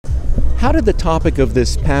How did the topic of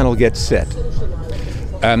this panel get set?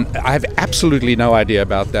 I have absolutely no idea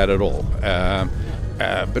about that at all.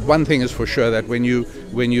 But one thing is for sure, that when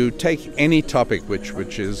you take any topic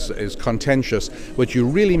which is contentious, what you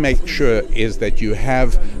really make sure is that you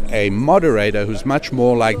have a moderator who's much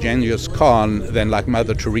more like Genghis Khan than like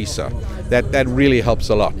Mother Teresa. That really helps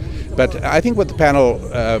a lot. But I think what the panel,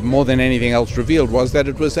 more than anything else, revealed was that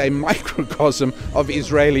it was a microcosm of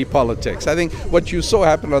Israeli politics. I think what you saw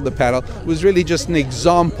happen on the panel was really just an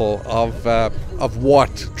example of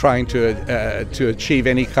what trying to achieve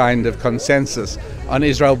any kind of consensus on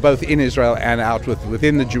Israel, both in Israel and out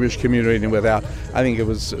within the Jewish community and without. I think it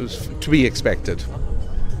was to be expected.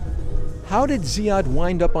 How did Ziad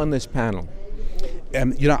wind up on this panel?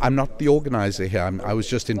 I'm not the organizer here. I was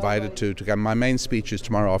just invited to come. My main speech is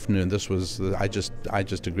tomorrow afternoon. I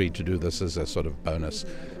just agreed to do this as a sort of bonus.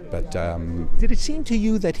 But did it seem to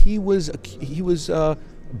you that he was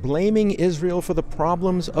blaming Israel for the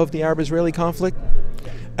problems of the Arab-Israeli conflict?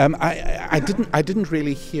 I didn't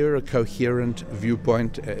really hear a coherent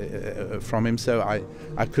viewpoint from him, so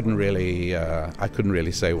I couldn't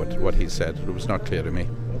really say what he said. It was not clear to me.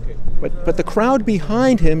 But the crowd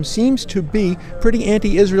behind him seems to be pretty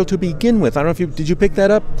anti-Israel to begin with. I don't know if did you pick that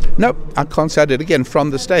up? No, I can't say it again. From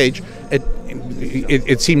the stage,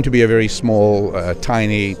 it seemed to be a very small,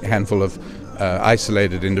 tiny handful of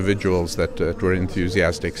isolated individuals that were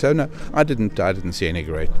enthusiastic. So no, I didn't see any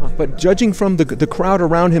great. But judging from the crowd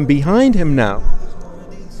around him, behind him now,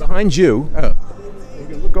 behind you, you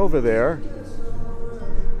can look over there.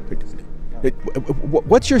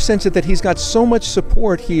 What's your sense that he's got so much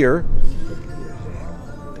support here?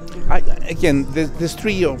 Again, there's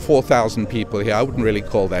 3,000 or 4,000 people here. I wouldn't really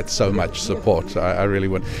call that so much support. I really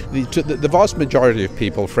wouldn't. The vast majority of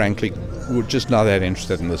people, frankly, were just not that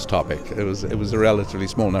interested in this topic. It was a relatively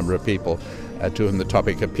small number of people to whom the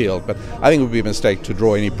topic appealed. But I think it would be a mistake to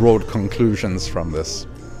draw any broad conclusions from this.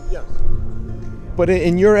 But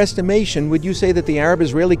in your estimation, would you say that the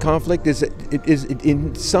Arab-Israeli conflict is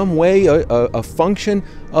in some way a function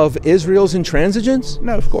of Israel's intransigence?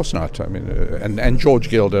 No, of course not. I mean, and George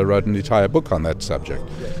Gilder wrote an entire book on that subject.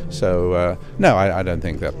 So no, I don't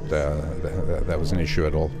think that was an issue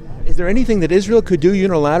at all. Is there anything that Israel could do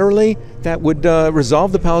unilaterally that would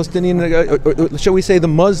resolve the Palestinian, shall we say, the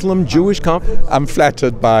Muslim-Jewish conflict? I'm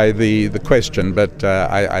flattered by the question, but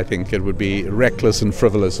I think it would be reckless and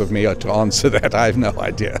frivolous of me to answer that. I have no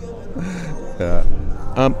idea.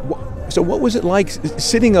 So what was it like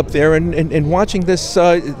sitting up there and watching this,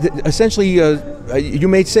 essentially, you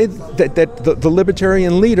may say that the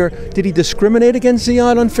libertarian leader, did he discriminate against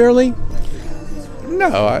Ziad unfairly?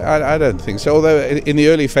 No, I don't think so. Although in the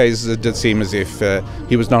early phases it did seem as if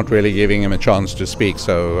he was not really giving him a chance to speak.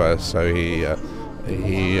 So he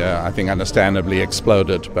I think understandably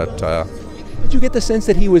exploded. But did you get the sense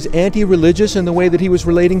that he was anti-religious in the way that he was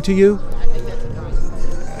relating to you?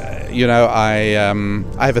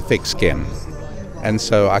 I have a thick skin, and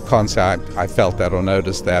so I can't say I felt that or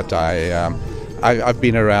noticed that. I've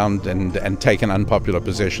been around and taken unpopular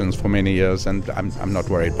positions for many years, and I'm not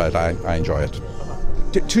worried, but I enjoy it.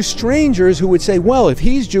 To strangers who would say, well, if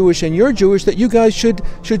he's Jewish and you're Jewish, that you guys should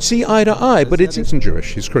see eye to eye. But it isn't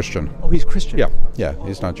Jewish. He's Christian. Oh, he's Christian. Yeah,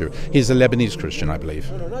 he's not Jewish. He's a Lebanese Christian, I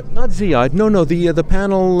believe. No, not Ziad. No, the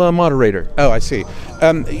panel moderator. Oh, I see.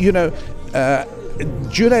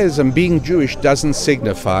 Judaism, being Jewish, doesn't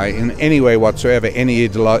signify in any way whatsoever any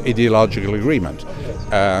ideological agreement.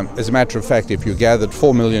 As a matter of fact, if you gathered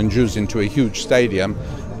 4 million Jews into a huge stadium,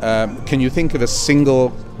 can you think of a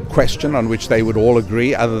single question on which they would all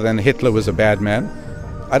agree other than Hitler was a bad man?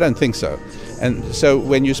 I don't think so. And so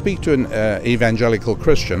when you speak to an evangelical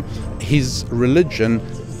Christian, his religion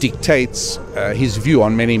dictates his view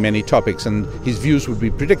on many, many topics, and his views would be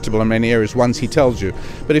predictable in many areas once he tells you.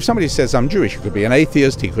 But if somebody says, I'm Jewish, he could be an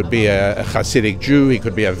atheist, he could be a Hasidic Jew, he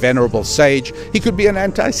could be a venerable sage, he could be an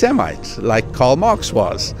anti-Semite, like Karl Marx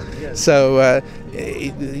was. So,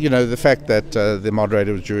 the fact that the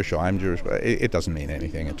moderator was Jewish or I'm Jewish, it doesn't mean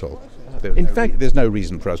anything at all. In fact, there's no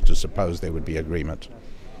reason for us to suppose there would be agreement.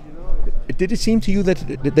 Did it seem to you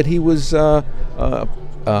that he was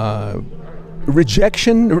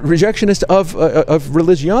rejectionist of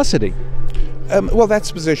religiosity? Well, that's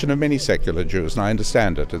the position of many secular Jews, and I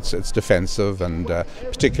understand it. It's defensive, and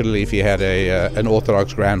particularly if he had an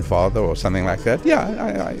Orthodox grandfather or something like that.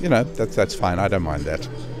 Yeah, that's fine. I don't mind that.